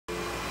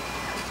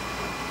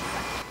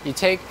You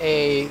take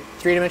a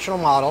three-dimensional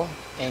model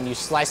and you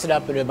slice it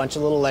up into a bunch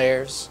of little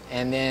layers,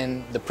 and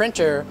then the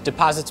printer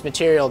deposits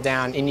material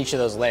down in each of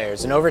those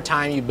layers, and over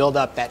time you build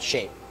up that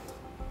shape.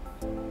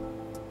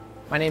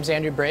 My name's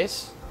Andrew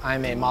Brase.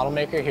 I'm a model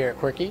maker here at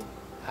Quirky.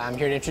 I'm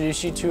here to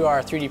introduce you to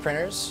our 3D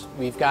printers.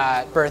 We've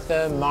got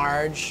Bertha,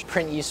 Marge,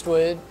 Print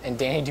Eastwood, and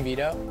Danny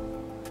DeVito.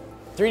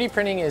 3D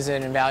printing is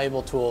an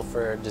invaluable tool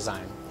for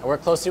design. I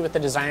work closely with the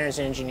designers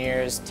and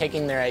engineers,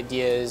 taking their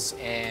ideas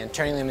and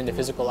turning them into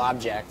physical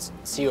objects,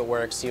 see what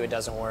works, see what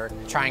doesn't work,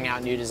 trying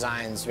out new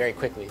designs very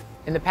quickly.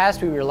 In the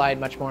past, we relied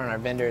much more on our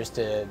vendors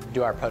to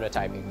do our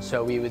prototyping.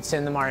 So we would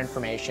send them our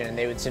information and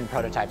they would send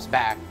prototypes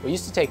back. What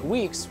used to take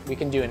weeks, we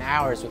can do in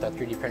hours with our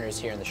 3D printers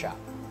here in the shop.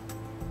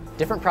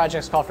 Different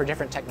projects call for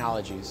different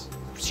technologies.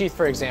 Sheath,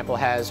 for example,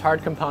 has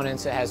hard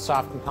components, it has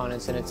soft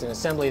components, and it's an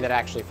assembly that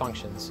actually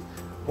functions.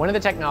 One of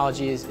the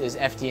technologies is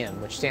FDM,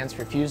 which stands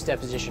for Fused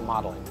Deposition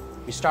Modeling.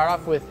 You start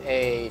off with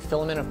a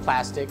filament of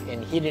plastic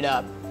and heat it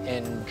up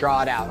and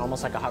draw it out,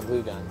 almost like a hot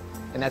glue gun.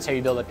 And that's how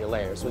you build up your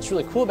layers. What's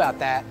really cool about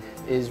that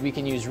is we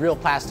can use real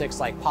plastics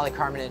like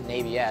polycarbonate and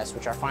ABS,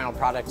 which our final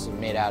products are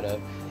made out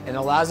of, and it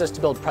allows us to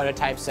build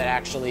prototypes that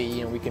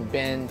actually, we can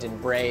bend and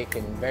break,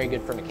 and very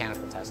good for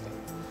mechanical testing.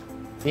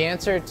 The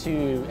answer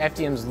to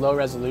FDM's low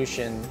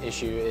resolution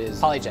issue is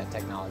PolyJet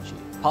technology.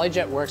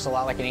 PolyJet works a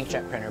lot like an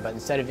inkjet printer, but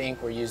instead of ink,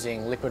 we're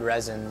using liquid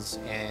resins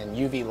and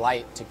UV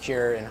light to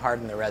cure and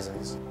harden the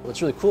resins.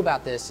 What's really cool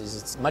about this is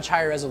it's much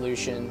higher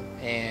resolution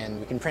and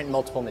we can print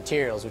multiple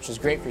materials, which is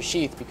great for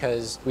sheath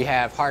because we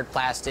have hard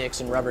plastics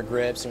and rubber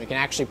grips, and we can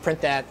actually print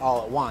that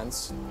all at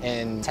once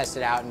and test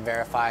it out and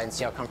verify and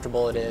see how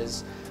comfortable it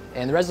is.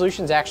 And the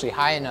resolution is actually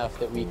high enough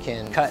that we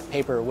can cut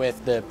paper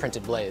with the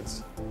printed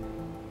blades.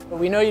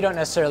 We know you don't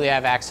necessarily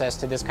have access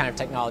to this kind of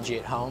technology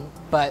at home,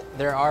 but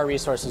there are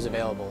resources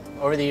available.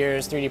 Over the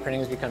years, 3D printing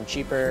has become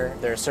cheaper.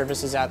 There are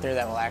services out there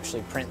that will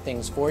actually print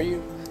things for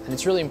you, and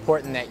it's really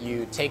important that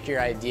you take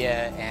your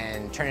idea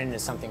and turn it into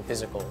something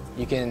physical.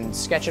 You can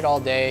sketch it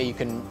all day, you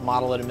can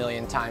model it a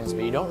million times,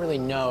 but you don't really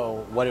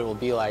know what it will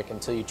be like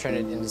until you turn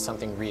it into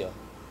something real.